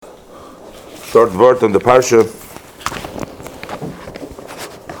Short word on the parsha,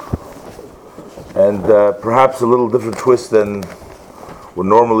 and perhaps a little different twist than we're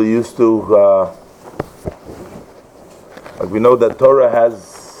normally used to. Like we know that Torah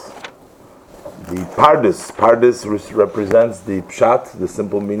has the Pardes. Pardes represents the Pshat, the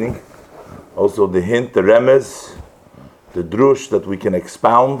simple meaning. Also the hint, the Remez, the Drush that we can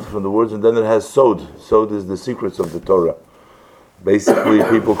expound from the words, and then it has Sod. Sod is the secrets of the Torah. Basically,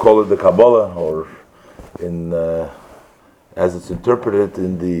 people call it the Kabbalah, or in as it's interpreted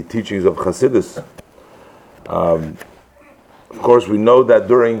in the teachings of Chassidus. Of course, we know that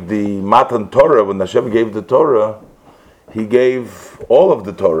during the Matan Torah, when Hashem gave the Torah, He gave all of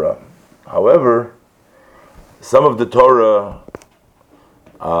the Torah. However, some of the Torah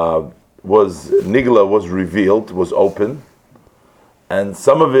was revealed, was open, and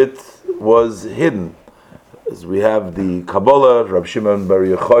some of it was hidden. As we have the Kabbalah, Rab Shimon Bar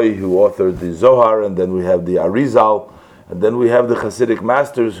Yochai, who authored the Zohar, and then we have the Arizal, and then we have the Hasidic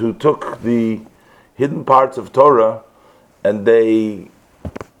masters who took the hidden parts of Torah and they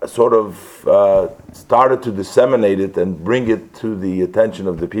sort of started to disseminate it and bring it to the attention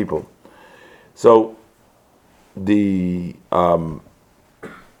of the people. So the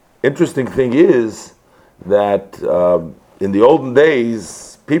interesting thing is that in the olden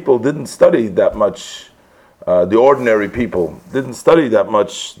days, people didn't study that much. The ordinary people didn't study that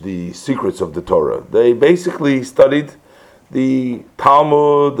much the secrets of the Torah. They basically studied the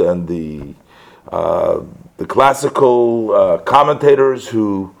Talmud and the classical commentators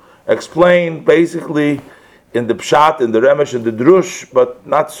who explain basically in the Pshat, in the Remesh, and the Drush, but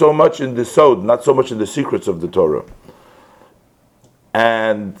not so much in the Sod, not so much in the secrets of the Torah.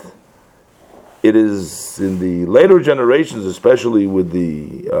 And it is in the later generations, especially with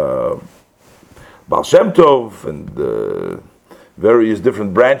the Baal Shem Tov and the various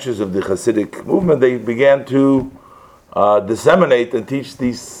different branches of the Hasidic movement, they began to disseminate and teach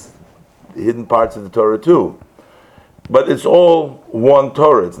these hidden parts of the Torah too. But it's all one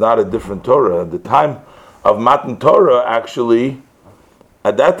Torah, it's not a different Torah. At the time of Matan Torah, actually,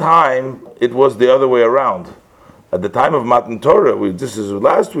 at that time, it was the other way around. At the time of Matan Torah, this is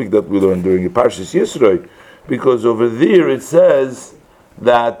last week that we learned during the Parshas Yisro, because over there it says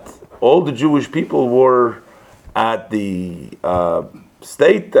that all the Jewish people were at the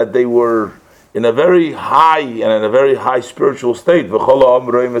state that they were in a very high spiritual state.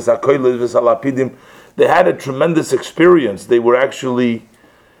 They had a tremendous experience. They were actually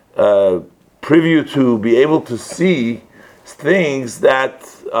privy to be able to see things that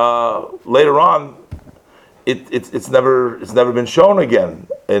later on it's never been shown again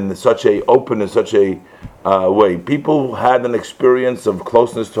in such a open, in such a way. People had an experience of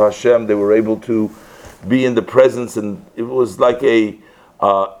closeness to Hashem. They were able to be in the presence, and it was like a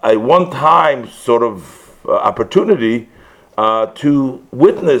one-time sort of opportunity to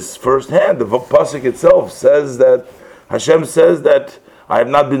witness firsthand. The pasuk itself says that Hashem says that I have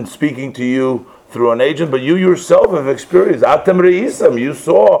not been speaking to you through an agent, but you yourself have experienced. Atem re'isam, you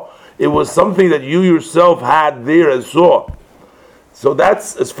saw. It was something that you yourself had there and saw. So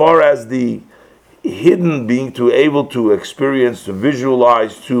that's as far as the hidden being, to able to experience, to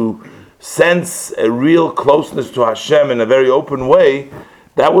visualize, to sense a real closeness to Hashem in a very open way.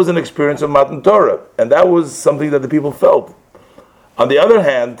 That was an experience of Matan Torah, and that was something that the people felt. On the other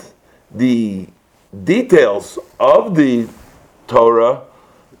hand, the details of the Torah,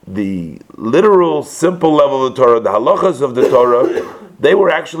 the literal, simple level of the Torah, the halachas of the Torah, they were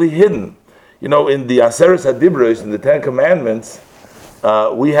actually hidden. You know, in the Aseret HaDibros, in the Ten Commandments,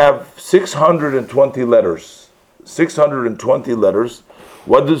 we have 620 letters. 620 letters.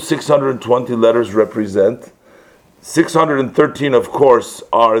 What do 620 letters represent? 613, of course,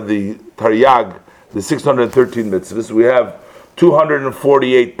 are the Taryag, the 613 mitzvahs. We have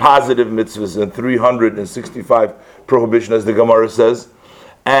 248 positive mitzvahs and 365 prohibition, as the Gemara says.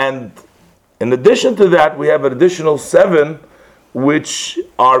 And in addition to that, we have an additional 7, which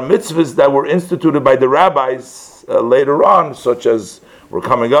are mitzvahs that were instituted by the rabbis later on, such as we're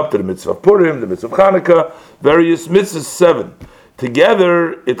coming up to the mitzvah of Purim, the mitzvah of Hanukkah, various mitzvahs, 7.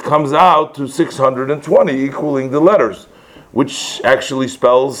 Together, it comes out to 620, equaling the letters, which actually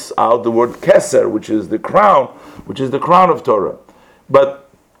spells out the word Keser, which is the crown of Torah. But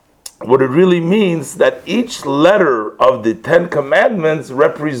what it really means that each letter of the 10 commandments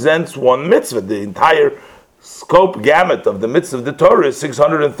represents one mitzvah. The entire scope gamut of the mitzvah of the Torah is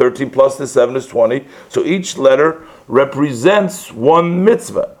 613 plus the 7 is 20. So each letter represents one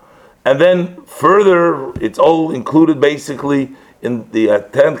mitzvah. And then further, it's all included basically in the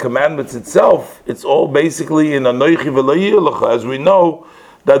 10 commandments itself. It's all basically in Anochi v'lo yeh lecha. As we know,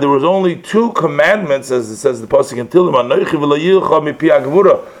 that there was only 2 commandments, as it says the pasuk in Tehillim, Anochi v'lo yilcha mipi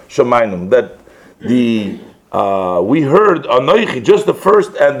hagvura shamayim, that we heard Anochi, just the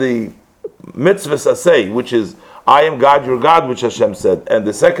first, and the mitzvah asay, which is I am God, your God, which Hashem said, and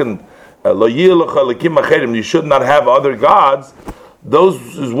the second, lo yilcha lekim acherim, you should not have other gods. Those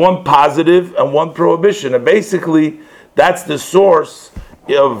is one positive and one prohibition, and basically that's the source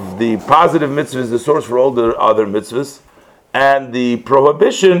of the positive mitzvahs, the source for all the other mitzvahs, and the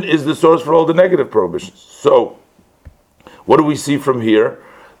prohibition is the source for all the negative prohibitions. So, what do we see from here?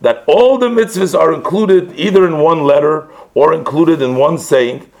 That all the mitzvahs are included either in one letter or included in one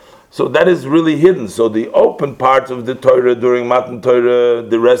saying. So that is really hidden. So the open part of the Torah during Matan Torah,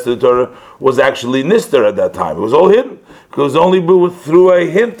 the rest of the Torah, was actually Nister at that time. It was all hidden. It was only through a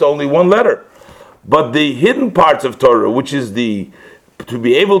hint, only one letter. But the hidden parts of Torah, which is to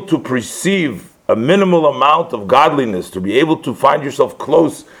be able to perceive a minimal amount of godliness, to be able to find yourself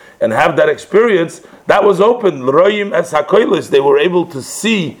close and have that experience, that was open. L'royim es hakoilis, they were able to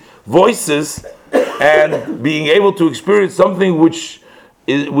see voices and being able to experience something which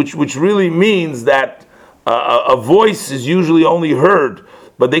really means that a voice is usually only heard,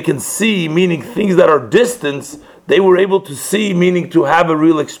 but they can see, meaning things that are distant, they were able to see, meaning to have a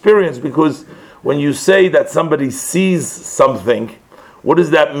real experience, because when you say that somebody sees something, what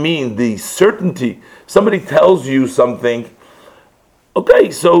does that mean? The certainty. Somebody tells you something, okay,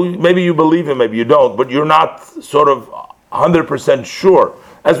 so maybe you believe him, maybe you don't, but you're not sort of 100% sure.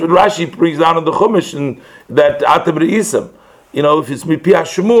 As what Rashi brings down in the Chumash, and that Atam Re'isam, if it's Mipi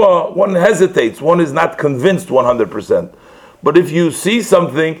HaShemua, one hesitates, one is not convinced 100%. But if you see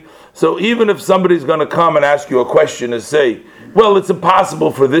something, so even if somebody's going to come and ask you a question and say, well, it's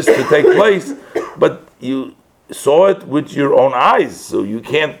impossible for this to take place, but you saw it with your own eyes, so you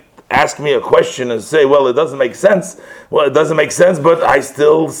can't ask me a question and say, well, it doesn't make sense. Well, it doesn't make sense, but I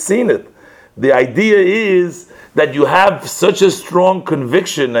still seen it. The idea is that you have such a strong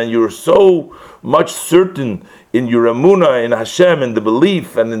conviction and you're so much certain in your emunah, in Hashem, in the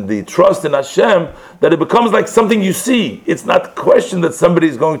belief and in the trust in Hashem, that it becomes like something you see. It's not a question that somebody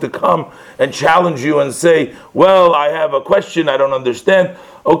is going to come and challenge you and say, well, I have a question, I don't understand.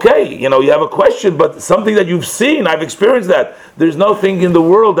 Okay, you have a question, but something that you've seen, I've experienced that. There's nothing in the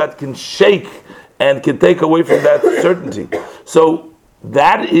world that can shake and can take away from that certainty. So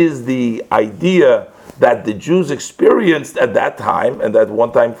that is the idea that the Jews experienced at that time, and that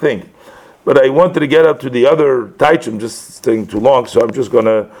one-time thing. But I wanted to get up to the other taich. I'm just staying too long, so I'm just going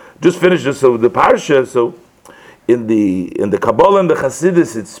to finish this. So the parsha, so in the Kabbalah and the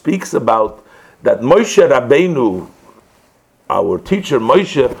Chassidus, it speaks about that Moshe Rabbeinu, our teacher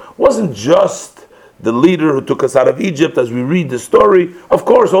Moshe, wasn't just the leader who took us out of Egypt. As we read the story, of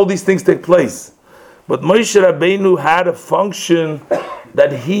course, all these things take place. But Moshe Rabbeinu had a function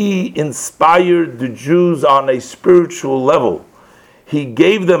that he inspired the Jews on a spiritual level. He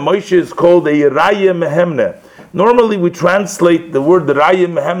gave them, Moshe is called a Raya Mehemne. Normally we translate the word Raya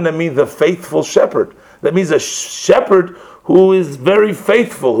Mehemne means a faithful shepherd. That means a shepherd who is very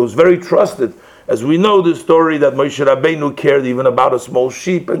faithful, who's very trusted. As we know the story that Moshe Rabbeinu cared even about a small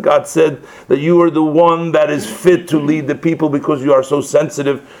sheep, and God said that you are the one that is fit to lead the people because you are so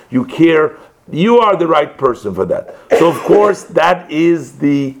sensitive, you care. You are the right person for that. So of course that is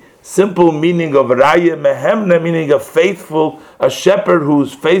the simple meaning of Raya Mehemne, meaning a shepherd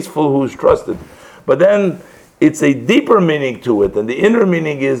who's faithful, who's trusted. But then it's a deeper meaning to it, and the inner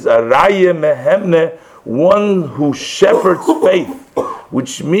meaning is a Raya Mehemne, one who shepherds faith,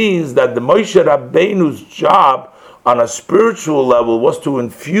 which means that the Moshe Rabbeinu's job on a spiritual level was to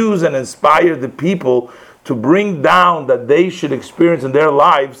infuse and inspire the people to bring down that they should experience in their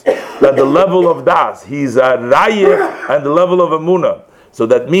lives that the level of Das. He's a Raya and the level of Emunah. So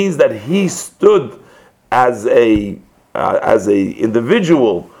that means that he stood as a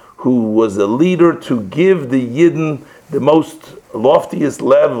individual who was a leader to give the Yidden the most loftiest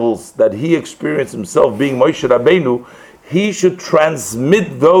levels that he experienced himself, being Moshe Rabbeinu. He should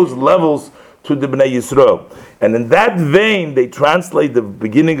transmit those levels to the Bnei Yisrael. And in that vein, they translate the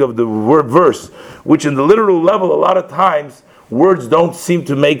beginning of the word verse, which in the literal level, a lot of times, words don't seem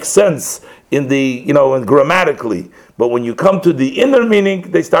to make sense in grammatically. But when you come to the inner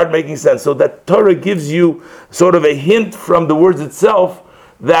meaning, they start making sense. So that Torah gives you sort of a hint from the words itself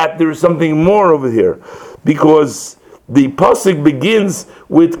that there is something more over here. Because the pasuk begins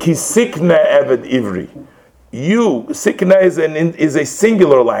with Kisikna Eved Ivri. Sikna is a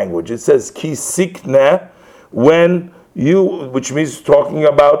singular language. It says Kisikna when you, which means talking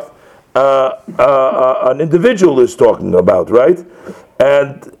about an individual is talking about, right?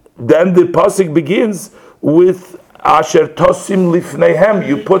 And then the pasuk begins with Asher tosim lifneihem,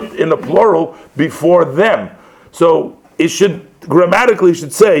 you put in a plural before them. So it should grammatically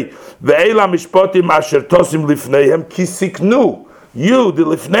should say ve'ela mishpatim asher tosim lifneihem kisiknu. You, the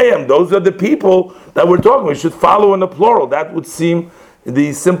lifneihem, those are the people that we're talking. We should follow in the plural. That would seem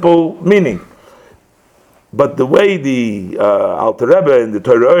the simple meaning. But the way the Alter Rebbe in the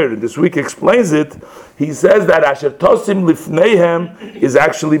Torah this week explains it, he says that asher tosim lifneihem is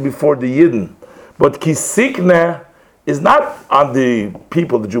actually before the Yidden, but kisikne is not on the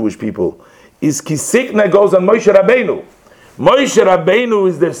people, the Jewish people. Is kisikne goes on Moshe Rabbeinu. Moshe Rabbeinu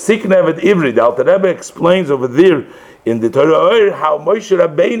is the sikne of Ivri. The Alter Rebbe explains over there in the Torah how Moshe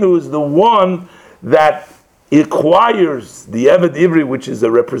Rabbeinu is the one that acquires the Eved Ivri, which is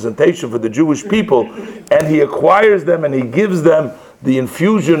a representation for the Jewish people, and he acquires them and he gives them the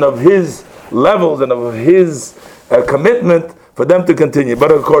infusion of his levels and of his commitment for them to continue.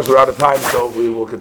 But of course we're out of time, so we will continue.